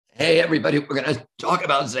Hey, everybody, we're going to talk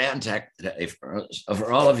about Zantac today.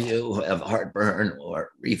 For all of you who have heartburn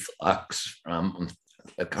or reflux from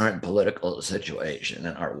the current political situation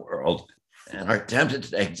in our world and are tempted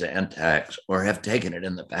to take Zantac or have taken it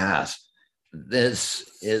in the past, this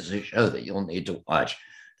is a show that you'll need to watch.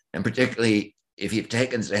 And particularly if you've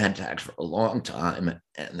taken Zantac for a long time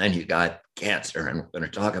and then you got cancer, and we're going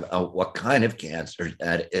to talk about what kind of cancer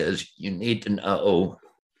that is, you need to know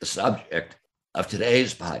the subject of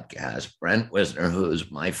today's podcast, Brent Wisner, who's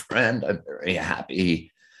my friend. I'm very happy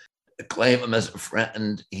to claim him as a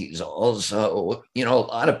friend. He's also, a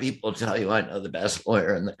lot of people tell you I know the best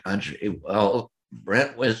lawyer in the country. Well,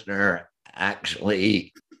 Brent Wisner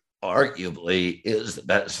actually, arguably, is the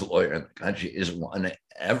best lawyer in the country. He's won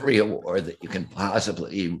every award that you can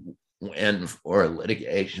possibly win for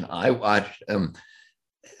litigation. I watched him.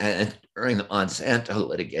 And during the Monsanto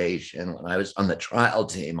litigation, when I was on the trial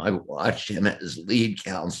team, I watched him as lead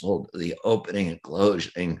counsel to the opening and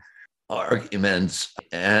closing arguments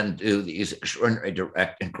and do these extraordinary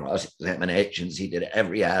direct and cross examinations. He did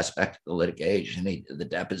every aspect of the litigation. He did the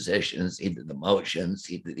depositions, he did the motions,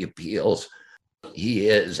 he did the appeals. He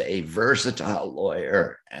is a versatile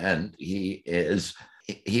lawyer, and he's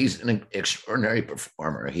an extraordinary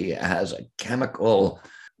performer. He has a chemical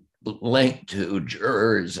linked to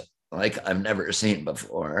jurors like I've never seen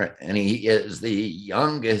before. And he is the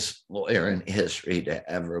youngest lawyer in history to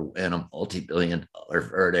ever win a multi-billion-dollar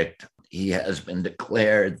verdict. He has been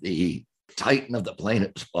declared the titan of the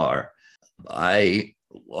plaintiff's bar by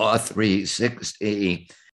Law 360.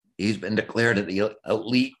 He's been declared the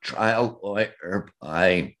elite trial lawyer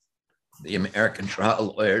by the American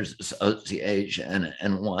Trial Lawyers Association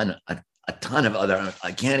and won a ton of other,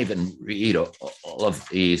 I can't even read all of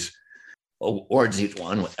these awards he's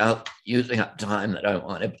won without using up time that I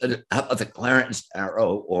wanted. But how about the Clarence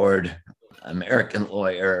Darrow Award, American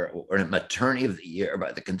Lawyer Award, and Attorney of the Year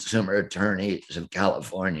by the Consumer Attorneys of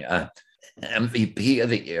California, MVP of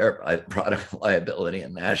the Year by the Product Liability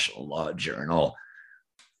and National Law Journal,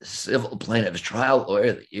 Civil Plaintiff's Trial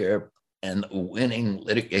Lawyer of the Year, and the winning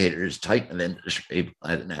litigators titan of industry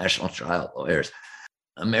by the National Trial Lawyers,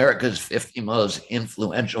 America's 50 most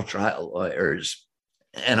influential trial lawyers,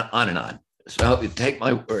 and on and on. So take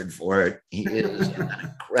my word for it. He is an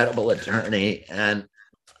incredible attorney. And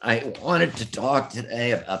I wanted to talk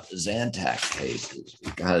today about the Zantac cases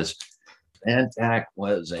because Zantac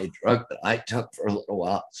was a drug that I took for a little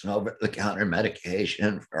while. It's an over-the-counter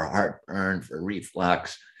medication for heartburn, for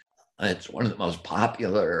reflux. It's one of the most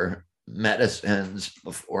popular medicines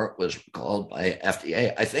before it was recalled by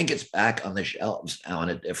FDA. I think it's back on the shelves now in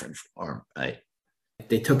a different form, right?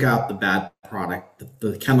 They took out the bad product,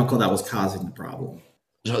 the chemical that was causing the problem.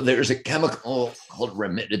 So there's a chemical called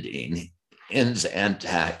ranitidine in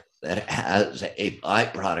Zantac that has a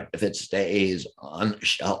byproduct, if it stays on the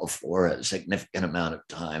shelf for a significant amount of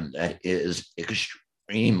time, that is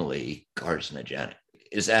extremely carcinogenic.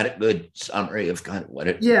 Is that a good summary of kind of what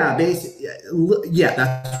it is? Yeah, yeah,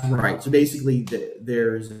 that's right. So basically,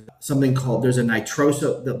 there's something called, there's a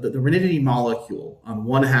nitroso, the ranitidine molecule, on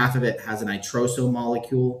one half of it has a nitroso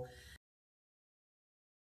molecule,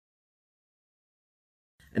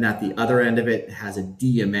 and at the other end of it has a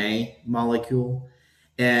DMA molecule.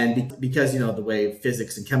 And because, the way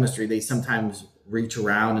physics and chemistry, they sometimes reach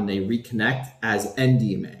around and they reconnect as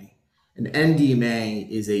NDMA. And NDMA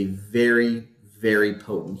is a very, very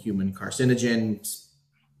potent human carcinogen,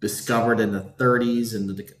 discovered in the 30s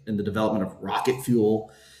in the development of rocket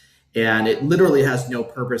fuel. And it literally has no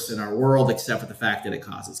purpose in our world except for the fact that it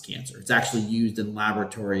causes cancer. It's actually used in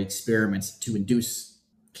laboratory experiments to induce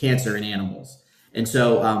cancer in animals. And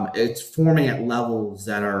so it's forming at levels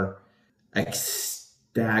that are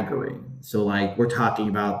staggering. So like we're talking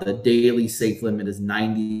about the daily safe limit is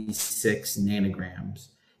 96 nanograms.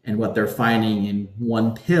 And what they're finding in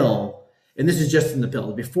one pill, and this is just in the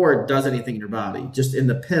pill, before it does anything in your body, just in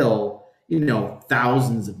the pill,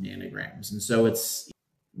 thousands of nanograms. And so it's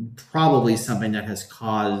probably something that has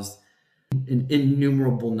caused an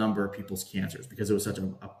innumerable number of people's cancers because it was such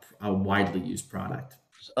a widely used product.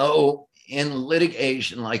 So in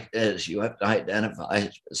litigation like this, you have to identify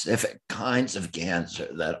specific kinds of cancer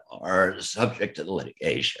that are subject to the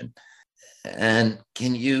litigation. And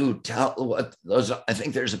can you tell what those are? I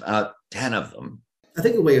think there's about 10 of them. I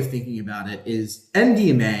think the way of thinking about it is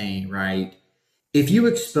NDMA, right? If you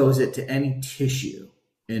expose it to any tissue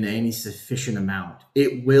in any sufficient amount,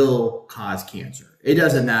 it will cause cancer. It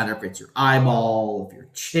doesn't matter if it's your eyeball, if your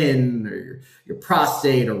chin, or your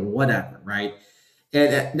prostate, or whatever, right?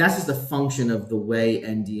 And that's just a function of the way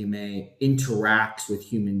NDMA interacts with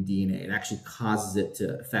human DNA. It actually causes it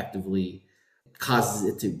to effectively causes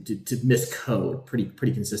it to miscode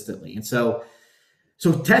pretty consistently. And so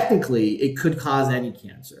technically it could cause any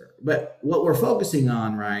cancer, but what we're focusing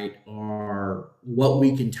on, right, are what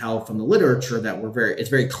we can tell from the literature that it's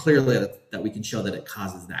very clearly that we can show that it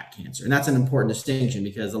causes that cancer. And that's an important distinction,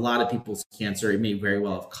 because a lot of people's cancer, it may very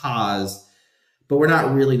well have caused, but we're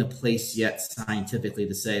not really in a place yet scientifically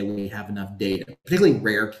to say we have enough data, particularly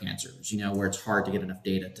rare cancers, where it's hard to get enough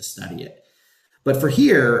data to study it. But for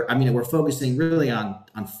here, I mean, we're focusing really on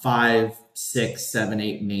 5, 6, 7,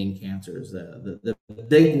 8 main cancers. The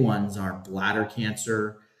big ones are bladder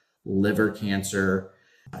cancer, liver cancer,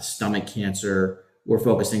 stomach cancer. We're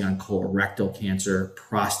focusing on colorectal cancer,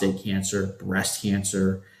 prostate cancer, breast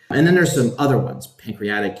cancer. And then there's some other ones,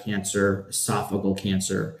 pancreatic cancer, esophageal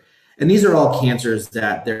cancer. And these are all cancers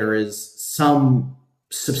that there is some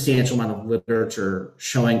substantial amount of literature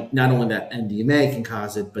showing not only that NDMA can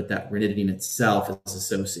cause it, but that ranitidine itself is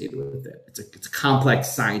associated with it. It's a complex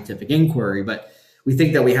scientific inquiry, but we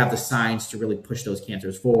think that we have the science to really push those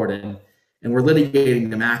cancers forward. And we're litigating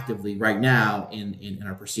them actively right now in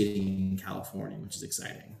our proceeding in California, which is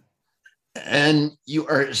exciting. And you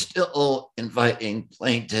are still inviting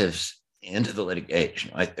plaintiffs into the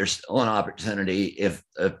litigation, right? There's still an opportunity if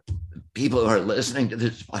the people who are listening to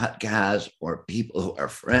this podcast, or people who are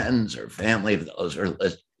friends or family of those who are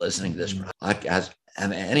listening to this podcast,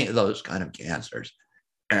 have any of those kind of cancers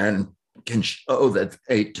and can show that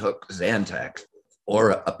they took Zantac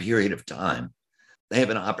for a period of time, they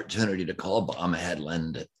have an opportunity to call Baum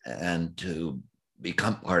Hedlund and to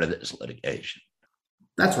become part of this litigation.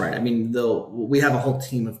 That's right. I mean, we have a whole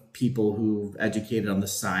team of people who've educated on the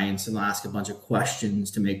science, and they'll ask a bunch of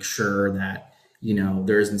questions to make sure that,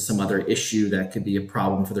 there isn't some other issue that could be a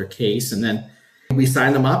problem for their case. And then we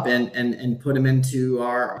sign them up and put them into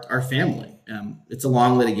our family. It's a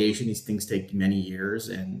long litigation. These things take many years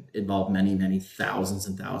and involve many, many thousands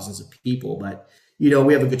and thousands of people. But, we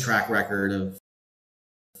have a good track record of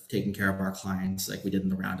taking care of our clients like we did in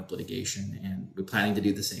the Roundup litigation, and we're planning to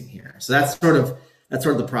do the same here. So that's sort of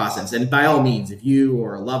the process. And by all means, if you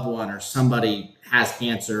or a loved one or somebody has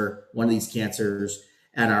cancer, one of these cancers,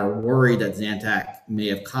 and are worried that Zantac may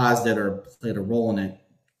have caused it or played a role in it,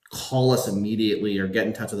 call us immediately or get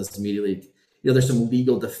in touch with us immediately. There's some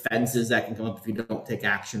legal defenses that can come up if you don't take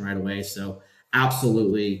action right away. So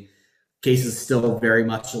absolutely, case is still very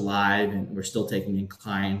much alive, and we're still taking in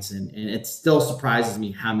clients. And it still surprises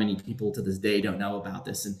me how many people to this day don't know about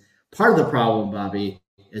this. And part of the problem, Bobby,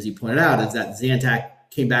 as you pointed out, is that Zantac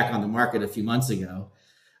came back on the market a few months ago,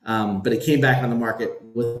 but it came back on the market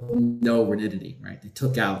with no ranitidine, right? They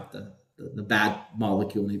took out the bad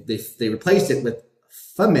molecule, and they replaced it with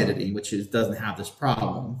famotidine, which doesn't have this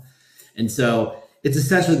problem. And so it's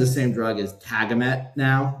essentially the same drug as Tagamet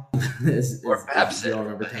now. Or Pepcid.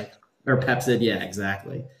 Or Pepcid, yeah,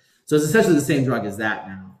 exactly. So it's essentially the same drug as that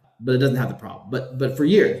now, but it doesn't have the problem. But for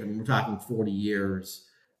years, I mean, we're talking 40 years,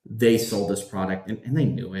 they sold this product, and they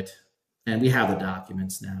knew it. And we have the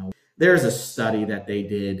documents now. There's a study that they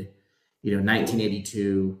did,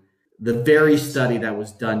 1982, the very study that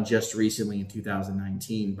was done just recently in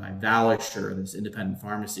 2019 by Valisure, this independent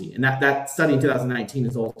pharmacy. And that study in 2019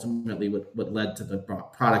 is ultimately what led to the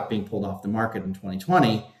product being pulled off the market in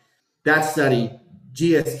 2020. That study,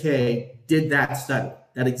 GSK did that study,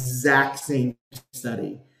 that exact same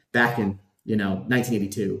study back in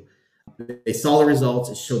 1982. They saw the results.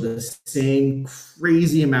 It showed the same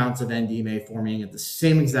crazy amounts of NDMA forming at the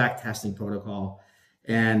same exact testing protocol.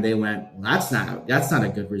 And they went, well, that's not a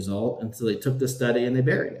good result. And so they took the study and they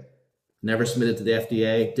buried it. Never submitted to the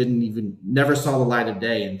FDA, never saw the light of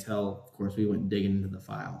day until, of course, we went digging into the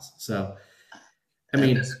files. So, I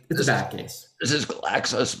mean, it's a bad case. This is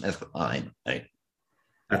GlaxoSmithKline, right?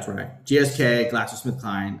 That's right. GSK,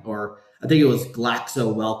 GlaxoSmithKline, or I think it was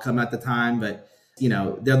Glaxo Wellcome at the time, but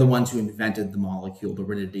they're the ones who invented the molecule, the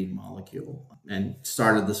ranitidine molecule, and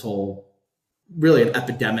started this whole really an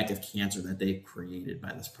epidemic of cancer that they created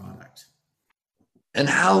by this product. And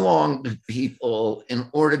how long do people, in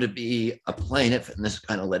order to be a plaintiff in this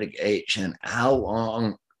kind of litigation, how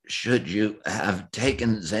long should you have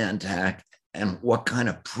taken Zantac, and what kind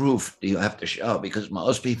of proof do you have to show? Because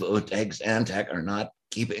most people who take Zantac are not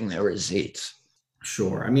keeping their receipts.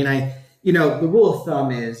 Sure. I mean, the rule of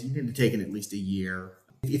thumb is you need to take it at least a year.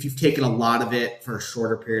 If you've taken a lot of it for a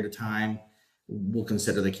shorter period of time, we'll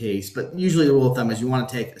consider the case. But usually the rule of thumb is you want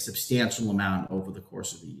to take a substantial amount over the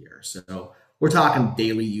course of the year. So we're talking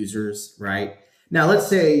daily users, right? Now, let's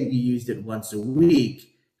say you used it once a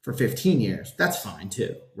week for 15 years. That's fine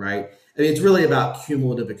too, right? I mean, it's really about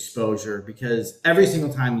cumulative exposure, because every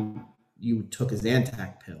single time you took a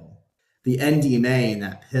Zantac pill, the NDMA in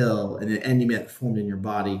that pill and the NDMA that formed in your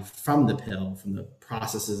body from the pill, from the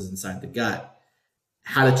processes inside the gut,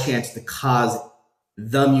 had a chance to cause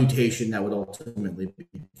the mutation that would ultimately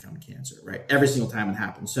become cancer, right? Every single time it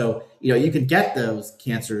happens. So, you can get those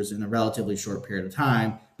cancers in a relatively short period of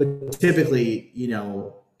time, but typically,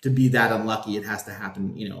 to be that unlucky, it has to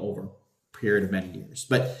happen, over a period of many years.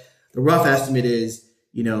 But the rough estimate is,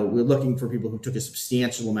 we're looking for people who took a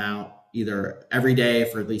substantial amount, either every day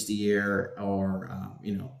for at least a year or,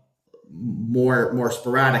 more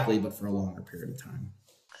sporadically, but for a longer period of time.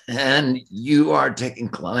 And you are taking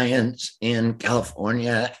clients in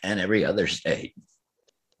California and every other state.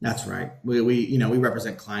 That's right. We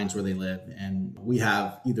represent clients where they live, and we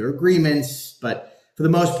have either agreements, but for the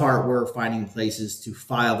most part, we're finding places to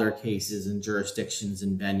file their cases in jurisdictions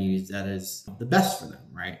and venues that is the best for them,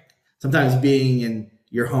 right? Sometimes being in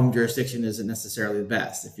your home jurisdiction isn't necessarily the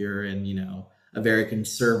best. If you're in, a very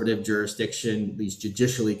conservative jurisdiction, at least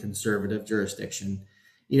judicially conservative jurisdiction,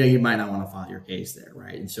 you might not want to file your case there,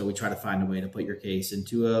 right? And so we try to find a way to put your case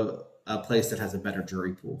into a place that has a better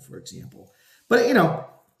jury pool, for example. But,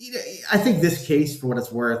 I think this case, for what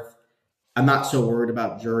it's worth, I'm not so worried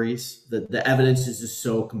about juries. The evidence is just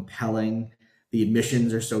so compelling. The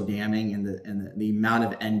admissions are so damning, and the amount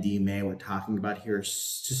of NDMA we're talking about here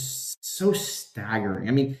is just so staggering.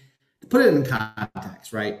 I mean, to put it in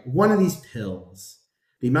context, right? One of these pills,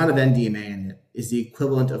 the amount of NDMA in it is the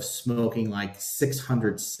equivalent of smoking like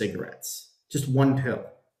 600 cigarettes. Just one pill.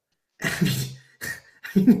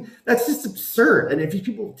 I mean, that's just absurd. And if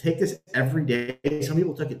people take this every day, some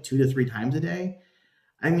people took it 2 to 3 times a day.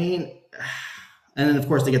 I mean, and then of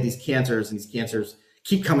course they get these cancers, and these cancers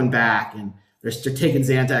keep coming back, and they're taking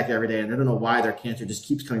Zantac every day, and I don't know why their cancer just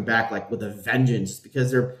keeps coming back like with a vengeance,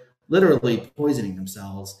 because they're literally poisoning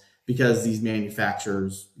themselves because these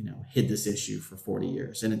manufacturers, hid this issue for 40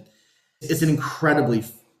 years. And it's an incredibly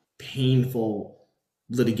painful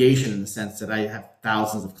litigation, in the sense that I have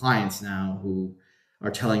thousands of clients now who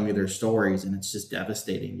are telling me their stories, and it's just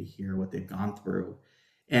devastating to hear what they've gone through.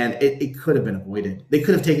 And it could have been avoided. They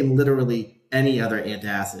could have taken literally any other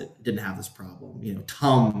antacid, didn't have this problem.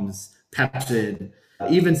 Tums, Pepcid,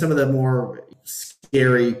 even some of the more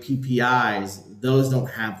scary PPIs, those don't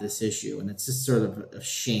have this issue. And it's just sort of a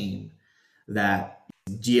shame that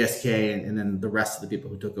GSK and then the rest of the people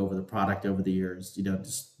who took over the product over the years,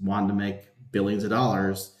 just wanted to make billions of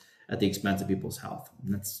dollars at the expense of people's health.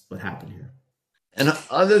 And that's what happened here. And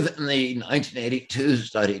other than the 1982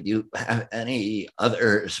 study, do you have any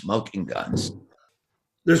other smoking guns?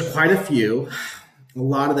 There's quite a few. A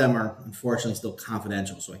lot of them are unfortunately still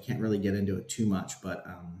confidential, so I can't really get into it too much. But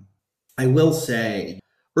I will say,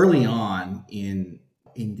 early on in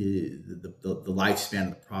the lifespan of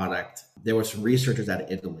the product, there were some researchers out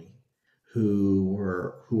of Italy who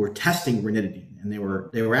were testing ranitidine, and they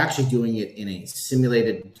were actually doing it in a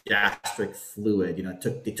simulated gastric fluid.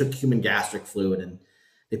 They took human gastric fluid, and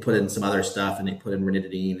they put in some other stuff, and they put in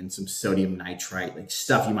ranitidine and some sodium nitrite, like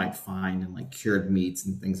stuff you might find in like cured meats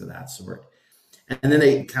and things of that sort. And then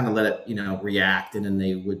they kind of let it, react, and then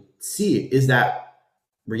they would see, is that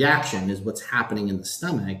reaction, is what's happening in the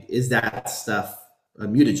stomach, is that stuff a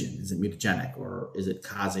mutagen? Is it mutagenic, or is it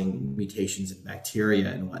causing mutations in bacteria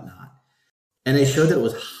and whatnot? And they showed that it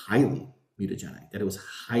was highly mutagenic, that it was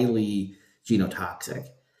highly genotoxic.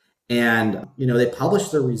 And, they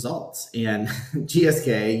published their results, and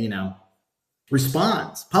GSK,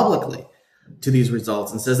 responds publicly to these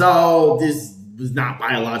results and says, oh, this was not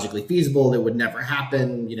biologically feasible. It would never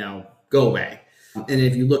happen, go away. And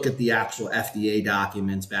if you look at the actual FDA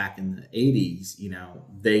documents back in the 80s,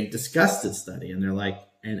 they discussed this study, and they're like,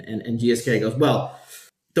 and GSK goes, well,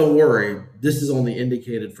 don't worry, this is only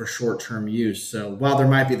indicated for short-term use. So while there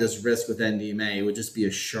might be this risk with NDMA, it would just be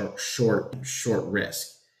a short risk.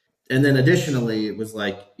 And then additionally, it was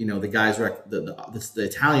like, the guy's the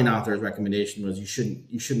Italian author's recommendation was you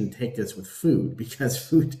shouldn't take this with food, because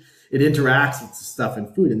food, it interacts with the stuff in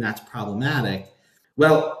food, and that's problematic.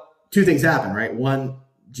 Well, 2 things happen, right? One,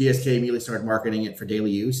 GSK immediately started marketing it for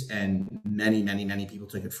daily use, and many, many, many people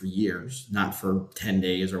took it for years, not for 10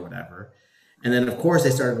 days or whatever. And then, of course,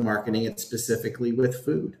 they started marketing it specifically with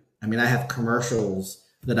food. I mean, I have commercials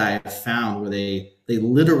that I have found where they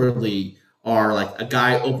literally are like, a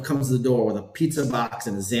guy comes to the door with a pizza box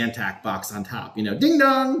and a Zantac box on top, ding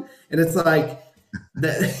dong. And it's like,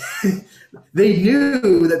 that they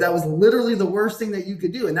knew that was literally the worst thing that you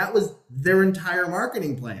could do. And that was their entire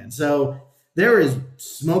marketing plan. So there is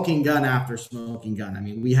smoking gun after smoking gun. I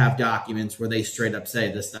mean, we have documents where they straight up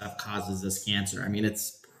say this stuff causes this cancer. I mean,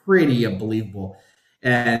 it's pretty unbelievable.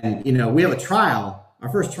 And, we have a trial. Our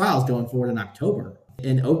first trial is going forward in October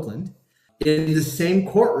in Oakland. In the same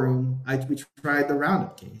courtroom, we tried the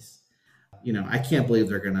Roundup case. I can't believe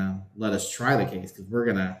they're gonna let us try the case because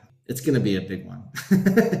it's gonna be a big one.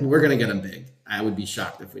 We're gonna get them big. I would be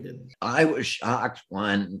shocked if we didn't. I was shocked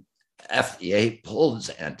when FDA pulled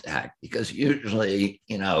Zantac because usually,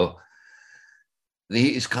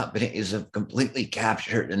 these companies have completely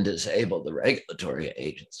captured and disabled the regulatory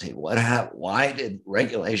agency. Why did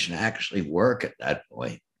regulation actually work at that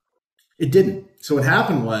point? It didn't. So what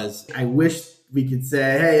happened was, I wish we could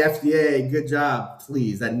say, "Hey, FDA, good job."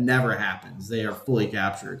 Please, that never happens. They are fully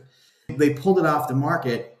captured. They pulled it off the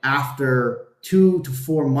market after 2 to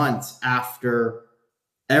 4 months after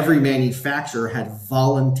every manufacturer had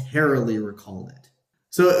voluntarily recalled it.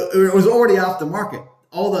 So it was already off the market.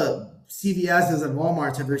 All the CVS's and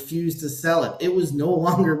Walmarts had refused to sell it. It was no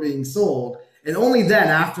longer being sold. And only then,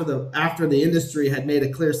 after the industry had made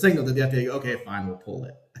a clear signal to the FDA, okay, fine, we'll pull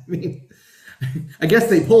it. I mean, I guess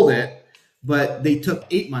they pulled it, but they took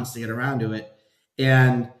 8 months to get around to it.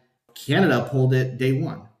 And Canada pulled it day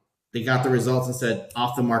one. They got the results and said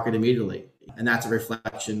off the market immediately. And that's a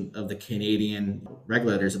reflection of the Canadian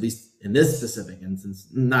regulators, at least in this specific instance,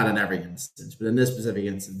 not in every instance, but in this specific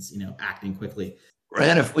instance, acting quickly.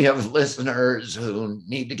 Brent, if we have listeners who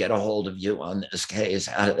need to get a hold of you on this case,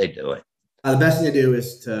 how do they do it? The best thing to do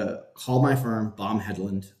is to call my firm, Baum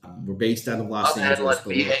Hedlund. We're based out of Los Angeles.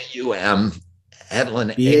 BAUM,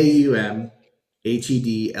 Hedlund. BAUM,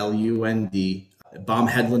 HEDLUND.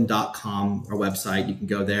 BaumHedlund.com, our website. You can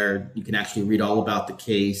go there. You can actually read all about the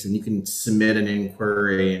case, and you can submit an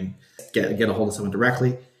inquiry and get a hold of someone directly.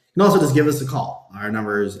 You can also just give us a call. Our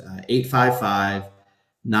number is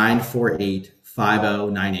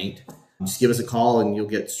 855-948-5098. Just give us a call and you'll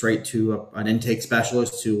get straight to an intake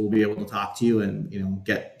specialist who will be able to talk to you and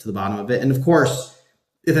get to the bottom of it. And of course,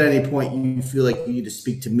 if at any point you feel like you need to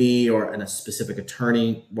speak to me or a specific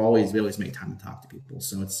attorney, we always make time to talk to people.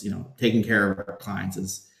 So it's, taking care of our clients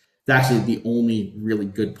is actually the only really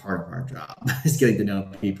good part of our job is getting to know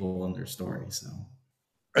people and their stories. So,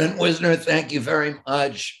 Brent Wisner, thank you very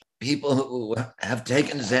much. People who have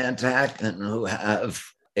taken Zantac and who have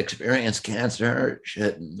experienced cancer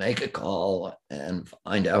should make a call and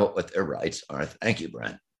find out what their rights are. Thank you,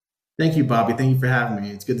 Brent. Thank you, Bobby. Thank you for having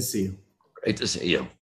me. It's good to see you. Great to see you.